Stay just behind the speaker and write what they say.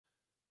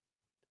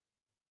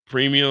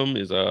Premium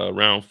is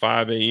around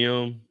 5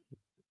 a.m.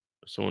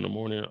 So in the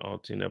morning, all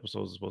 10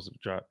 episodes are supposed to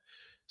drop.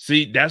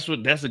 See, that's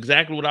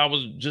exactly what I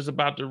was just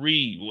about to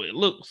read.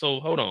 Look, so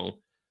hold on.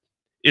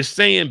 It's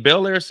saying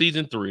Bel-Air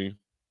season 3.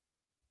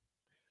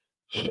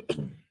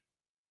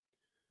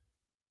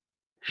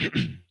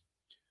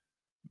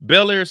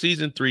 Bel-Air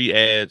season 3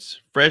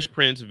 adds Fresh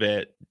Prince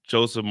vet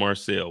Joseph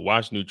Marcel.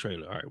 Watch new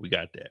trailer. All right, we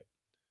got that.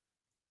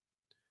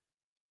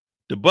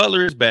 The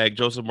Butler is back.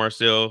 Joseph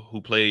Marcel,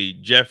 who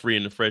played Jeffrey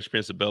in the Fresh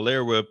Prince of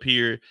Bel-Air, will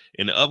appear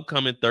in the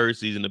upcoming third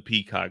season of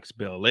Peacock's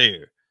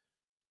Bel-Air.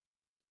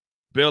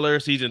 Bel-Air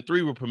season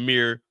 3 will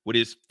premiere with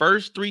its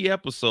first 3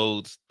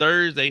 episodes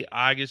Thursday,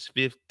 August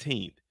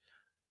 15th.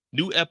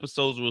 New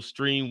episodes will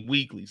stream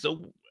weekly.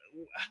 So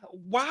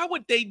why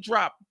would they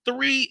drop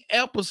 3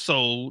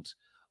 episodes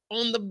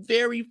on the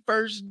very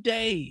first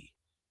day?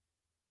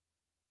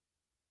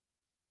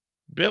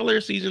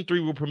 Bel-Air season 3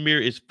 will premiere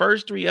its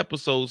first 3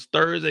 episodes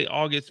Thursday,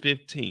 August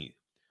 15th.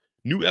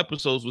 New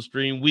episodes will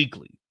stream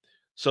weekly.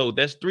 So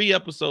that's 3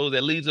 episodes.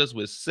 That leaves us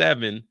with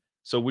 7.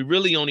 So we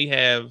really only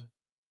have,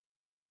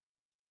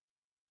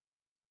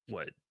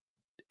 what,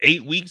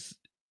 8 weeks?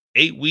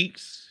 8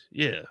 weeks?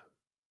 Yeah.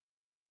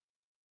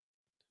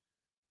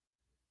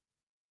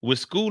 With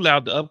school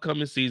out, the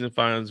upcoming season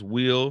finds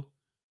Will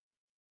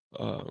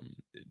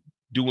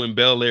doing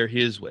Bel-Air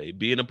his way.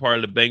 Being a part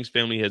of the Banks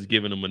family has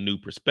given him a new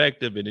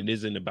perspective, and it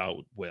isn't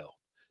about wealth.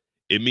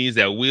 It means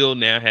that Will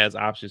now has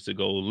options to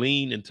go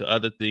lean into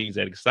other things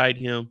that excite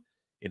him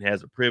and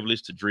has a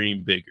privilege to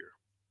dream bigger.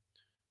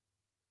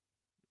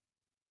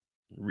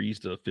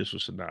 Reads the official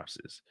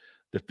synopsis.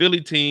 The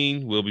Philly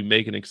teen will be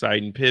making an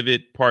exciting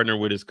pivot, partner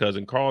with his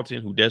cousin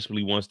Carlton, who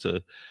desperately wants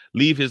to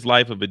leave his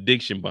life of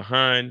addiction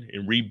behind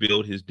and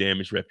rebuild his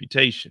damaged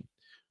reputation.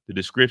 The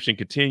description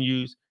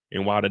continues,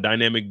 and while the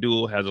dynamic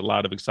duo has a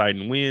lot of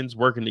exciting wins,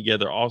 working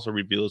together also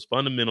reveals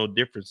fundamental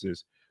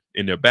differences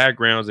in their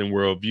backgrounds and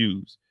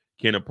worldviews.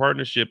 Can a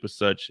partnership of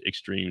such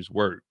extremes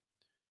work?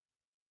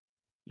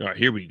 All right,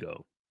 here we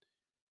go.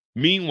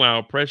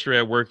 Meanwhile, pressure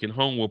at work and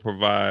home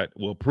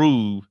will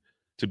prove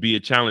to be a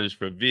challenge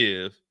for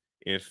Viv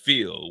and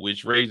Phil,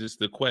 which raises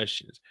the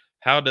questions.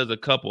 How does a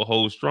couple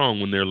hold strong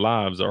when their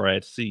lives are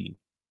at sea?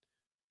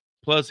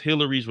 Plus,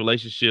 Hillary's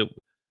relationship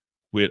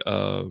with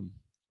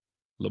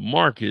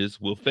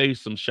LaMarcus will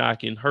face some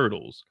shocking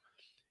hurdles.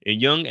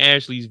 And young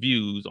Ashley's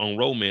views on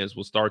romance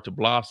will start to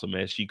blossom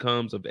as she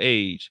comes of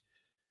age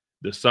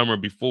the summer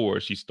before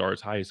she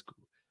starts high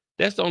school.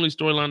 That's the only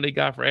storyline they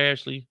got for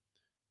Ashley.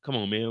 Come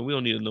on, man. We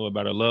don't need to know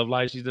about her love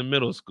life. She's in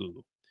middle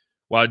school.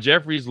 While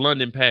Jeffrey's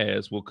London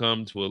pass will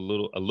come to a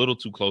little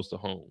too close to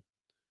home.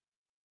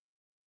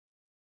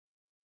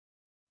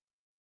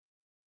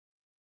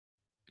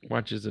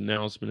 Watch his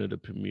announcement of the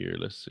premiere.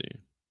 Let's see.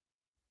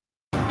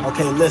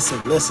 Okay,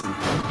 listen.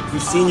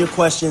 We've seen your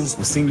questions.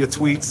 We've seen your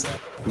tweets.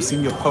 We've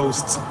seen your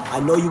posts. I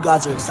know you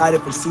guys are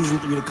excited for season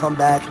 3 to come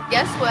back.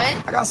 Guess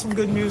what? I got some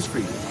good news for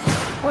you.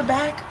 We're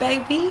back,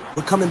 baby.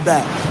 We're coming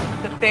back.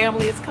 The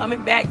family is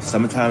coming back.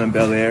 Summertime in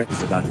Bel-Air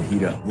is about to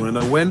heat up. Wanna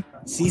know when?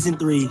 Season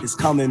 3 is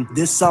coming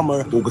this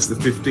summer. August the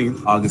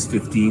 15th. August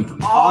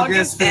 15th.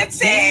 August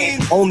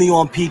 15th. Only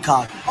on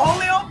Peacock.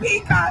 Only on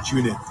Peacock.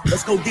 Tune in.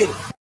 Let's go get it.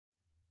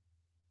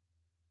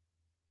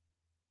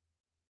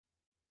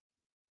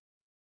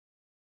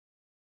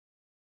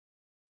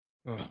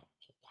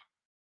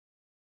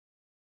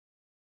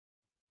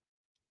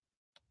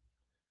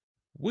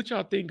 What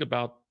y'all think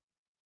about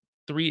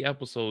 3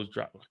 episodes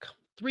drop?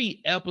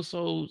 3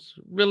 episodes?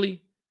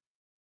 Really?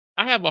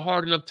 I have a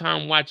hard enough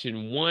time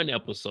watching 1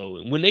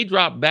 episode. When they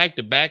drop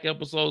back-to-back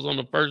episodes on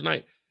the first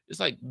night, it's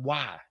like,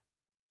 why?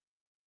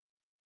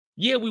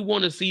 Yeah, we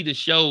want to see the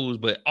shows,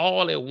 but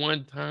all at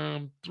one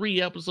time, 3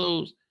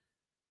 episodes.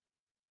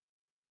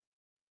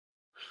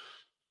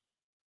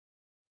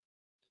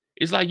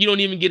 It's like you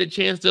don't even get a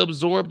chance to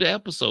absorb the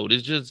episode.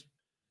 It's just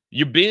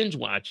you're binge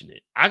watching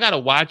it. I got to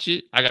watch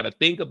it. I got to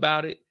think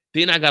about it.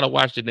 Then I got to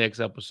watch the next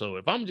episode.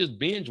 If I'm just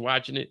binge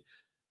watching it,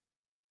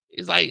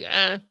 it's like,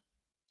 and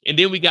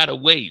then we got to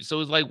wait. So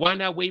it's like, why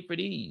not wait for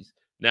these?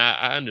 Now,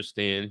 I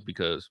understand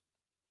because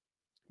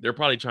they're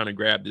probably trying to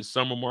grab this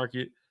summer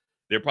market.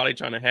 They're probably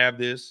trying to have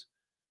this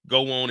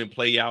go on and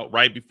play out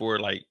right before,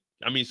 like,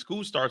 I mean,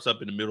 school starts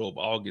up in the middle of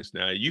August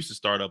now. It used to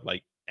start up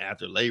like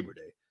after Labor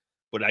Day.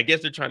 But I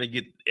guess they're trying to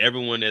get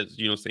everyone that's,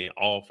 saying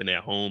off and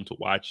at home to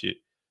watch it.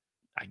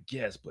 I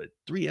guess, but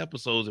 3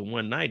 episodes in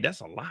one night,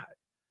 that's a lot.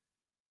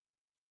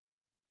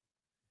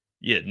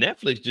 Yeah,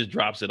 Netflix just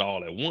drops it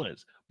all at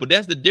once. But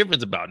that's the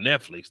difference about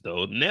Netflix,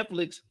 though.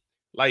 Netflix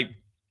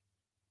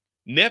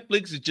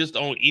is just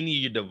on any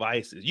of your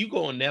devices. You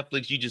go on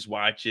Netflix, you just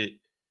watch it.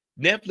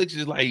 Netflix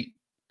is like,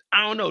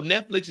 I don't know.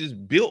 Netflix is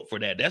built for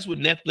that. That's what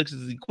Netflix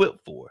is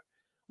equipped for.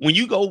 When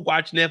you go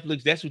watch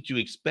Netflix, that's what you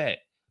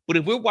expect. But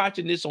if we're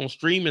watching this on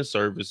streaming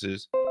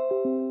services,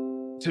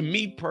 to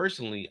me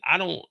personally, I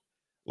don't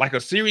like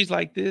a series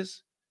like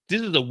this.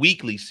 This is a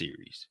weekly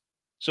series.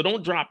 So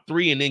don't drop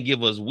 3 and then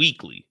give us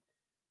weekly.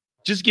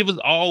 Just give us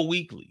all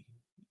weekly.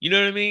 You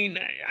know what I mean?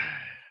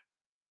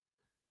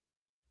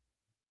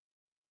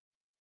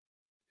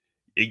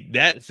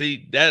 That's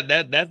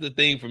the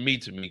thing for me,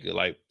 Tamika.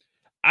 Like,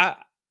 I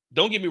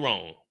don't get me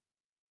wrong.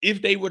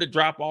 If they were to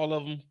drop all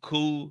of them,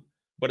 cool.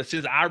 But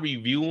since I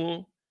review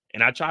them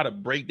and I try to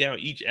break down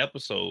each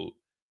episode,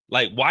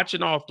 like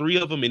watching all three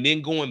of them and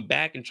then going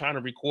back and trying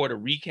to record a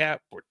recap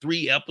for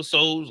 3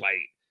 episodes, like,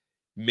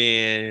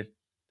 man,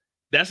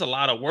 that's a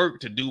lot of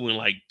work to do in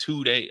like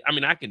 2 days. I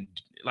mean, I can,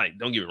 like,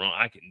 don't get me wrong,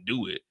 I can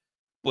do it,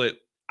 but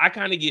I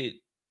kind of get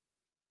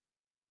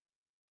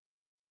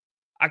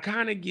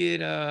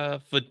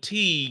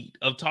fatigued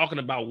of talking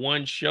about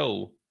one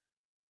show.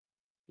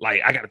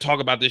 Like, I got to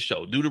talk about this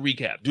show, do the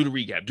recap, do the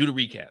recap, do the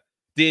recap.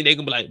 Then they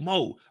gonna be like,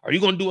 Mo, are you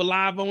gonna do a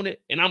live on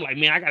it? And I'm like,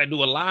 man, I gotta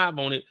do a live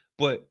on it,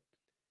 but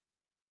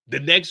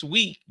the next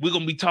week we're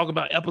gonna be talking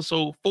about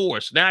episode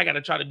 4. So now I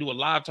gotta try to do a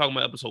live talking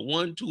about episode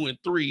 1, 2, and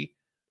 3.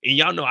 And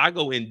y'all know I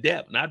go in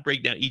depth and I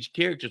break down each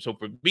character. So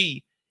for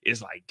me,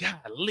 it's like,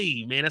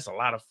 golly, man, that's a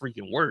lot of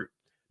freaking work.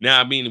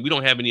 Now, I mean, we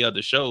don't have any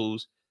other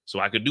shows, so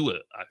I could do a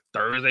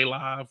Thursday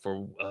live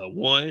for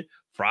 1,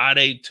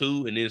 Friday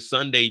 2, and then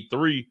Sunday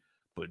 3.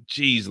 But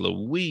geez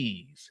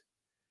Louise,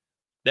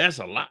 that's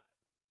a lot.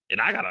 And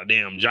I got a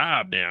damn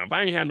job now. If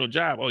I ain't had no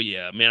job, oh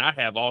yeah, man, I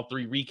have all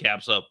 3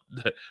 recaps up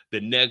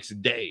the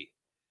next day.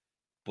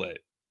 But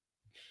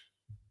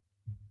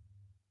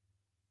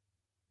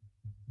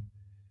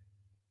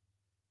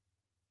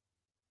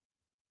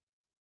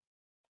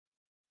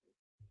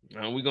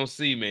we're gonna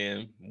see,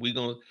 man.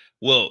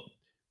 Well,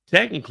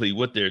 technically,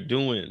 what they're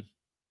doing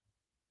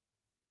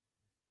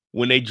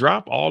when they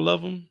drop all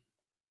of them,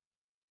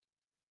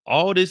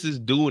 all this is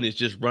doing is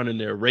just running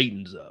their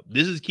ratings up.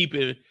 This is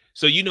keeping,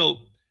 so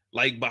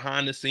like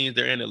behind the scenes,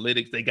 their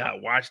analytics, they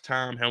got watch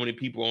time, how many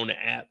people on the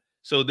app.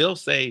 So they'll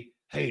say,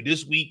 hey,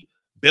 this week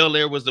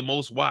Bel-Air was the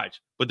most watched.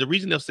 But the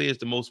reason they'll say it's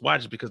the most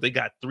watched is because they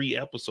got 3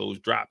 episodes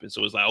dropping.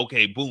 So it's like,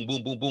 okay, boom,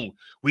 boom, boom, boom.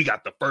 We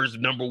got the first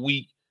number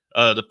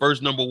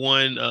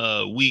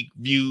 1 week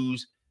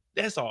views.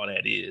 That's all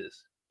that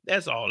is.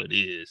 That's all it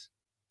is.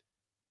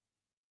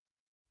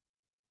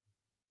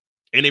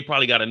 And they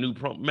probably got a new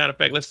matter of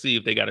fact, let's see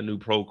if they got a new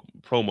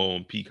promo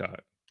on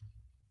Peacock.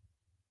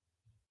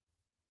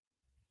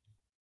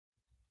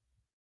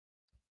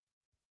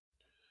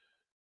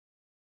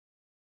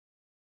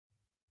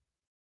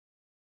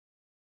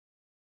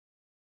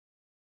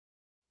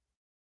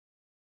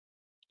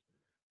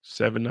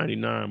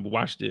 $7.99. But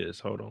watch this.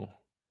 Hold on.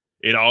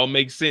 It all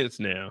makes sense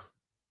now.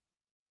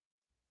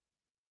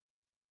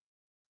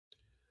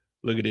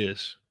 Look at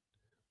this.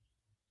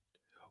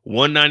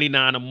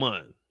 $1.99 a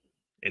month.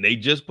 And they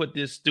just put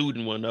this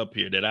student one up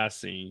here that I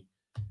seen.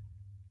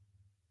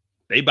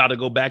 They about to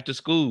go back to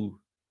school.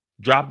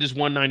 Drop this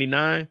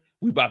 $1.99.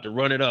 We about to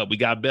run it up. We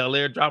got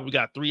Bel-Air drop. We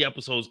got 3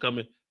 episodes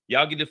coming.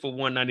 Y'all get it for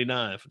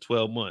 $1.99 for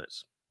 12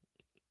 months.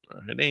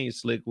 All right, they ain't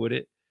slick with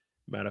it.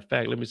 Matter of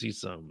fact, let me see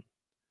something.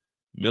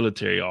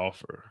 Military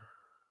offer.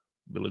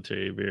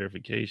 Military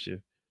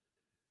verification.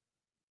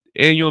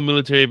 Annual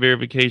military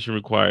verification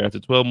required. After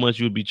 12 months,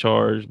 you would be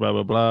charged, blah,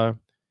 blah, blah.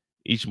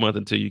 Each month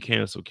until you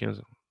cancel.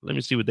 Let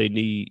me see what they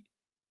need.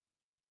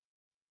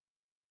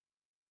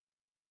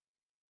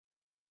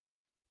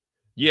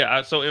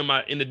 Yeah, so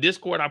in the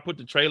Discord, I put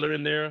the trailer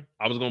in there.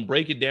 I was gonna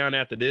break it down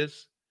after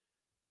this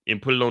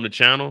and put it on the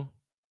channel.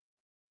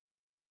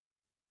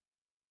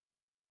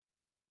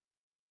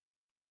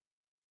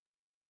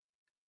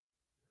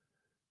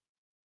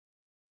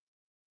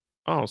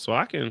 Oh, so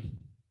I can.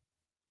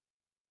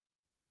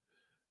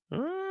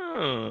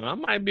 Oh, I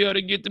might be able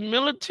to get the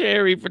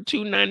military for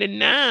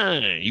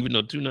 $2.99, even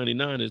though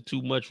 $2.99 is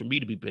too much for me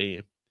to be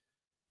paying.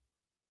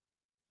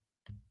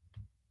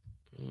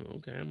 Oh,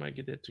 okay, I might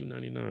get that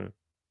 $2.99.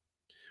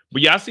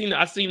 But yeah, I seen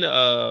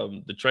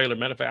the trailer.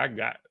 Matter of fact,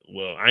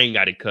 I ain't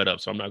got it cut up,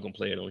 so I'm not gonna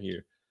play it on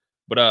here.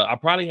 But I'll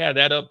probably have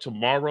that up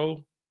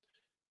tomorrow.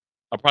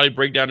 I'll probably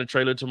break down the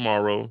trailer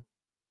tomorrow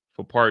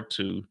for part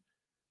 2.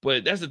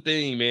 But that's the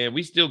thing, man.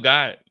 We still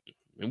got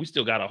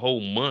a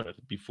whole month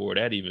before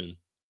that even.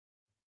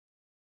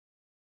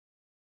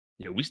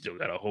 Yeah, we still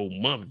got a whole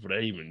month before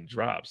that even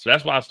drops. So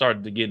that's why I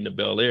started to get into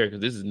Bel-Air,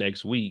 because this is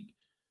next week.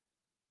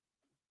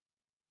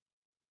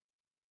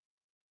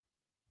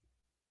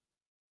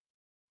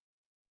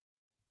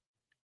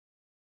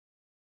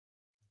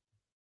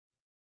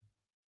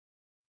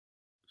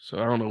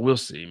 So I don't know. We'll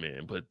see,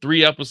 man. But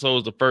 3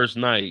 episodes the first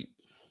night.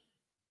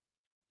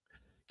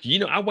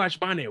 I watch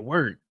mine at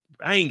work.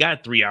 I ain't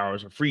got 3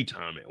 hours of free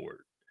time at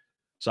work.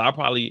 So I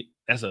probably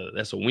that's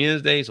a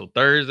Wednesday. So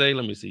Thursday,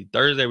 let me see.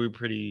 Thursday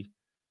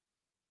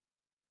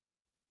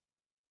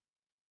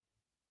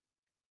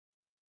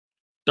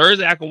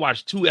Thursday I can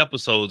watch 2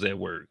 episodes at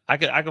work. I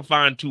can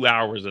find 2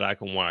 hours that I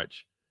can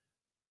watch.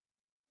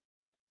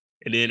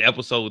 And then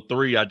episode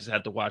 3, I just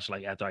have to watch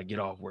like after I get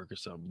off work or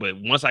something. But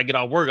once I get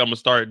off work, I'm gonna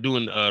start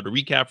doing the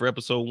recap for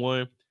episode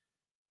 1.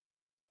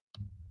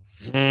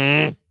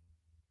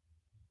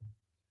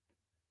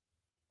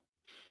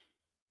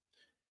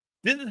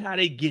 This is how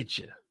they get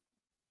you.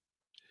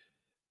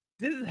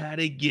 This is how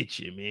they get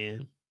you,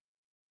 man.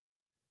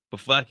 But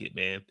fuck it,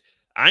 man.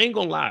 I ain't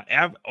gonna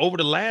lie. Over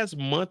the last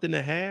month and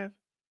a half,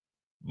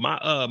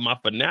 my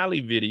finale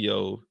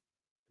video,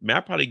 man,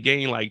 I probably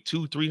gained like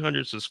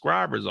 200-300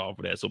 subscribers off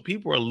of that. So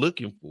people are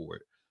looking for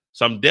it.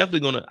 So I'm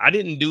definitely gonna. I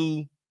did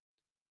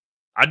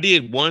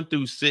 1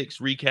 through 6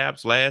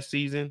 recaps last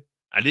season.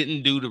 I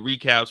didn't do the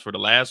recaps for the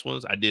last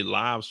ones. I did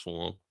lives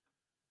for them.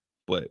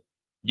 But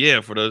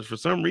yeah, for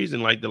some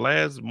reason, like the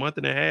last month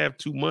and a half,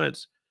 2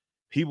 months,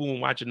 people were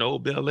watching the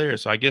old Bel-Air.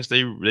 So I guess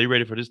they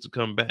ready for this to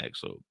come back.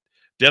 So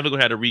definitely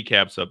gonna have the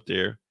recaps up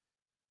there.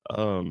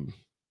 I'm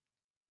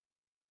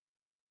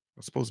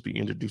supposed to be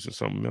introducing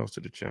something else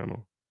to the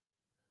channel.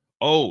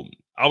 Oh,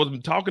 I was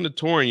talking to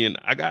Torian.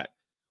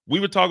 We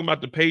were talking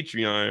about the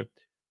Patreon,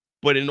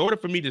 but in order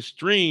for me to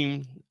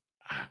stream,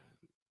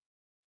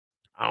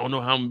 I don't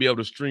know how I'm gonna be able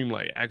to stream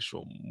like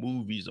actual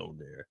movies on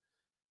there.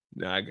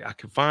 Now I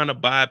can find a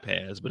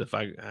bypass, but if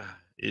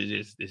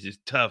it's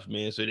just tough,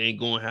 man. So it ain't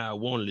going how I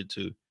wanted it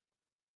to.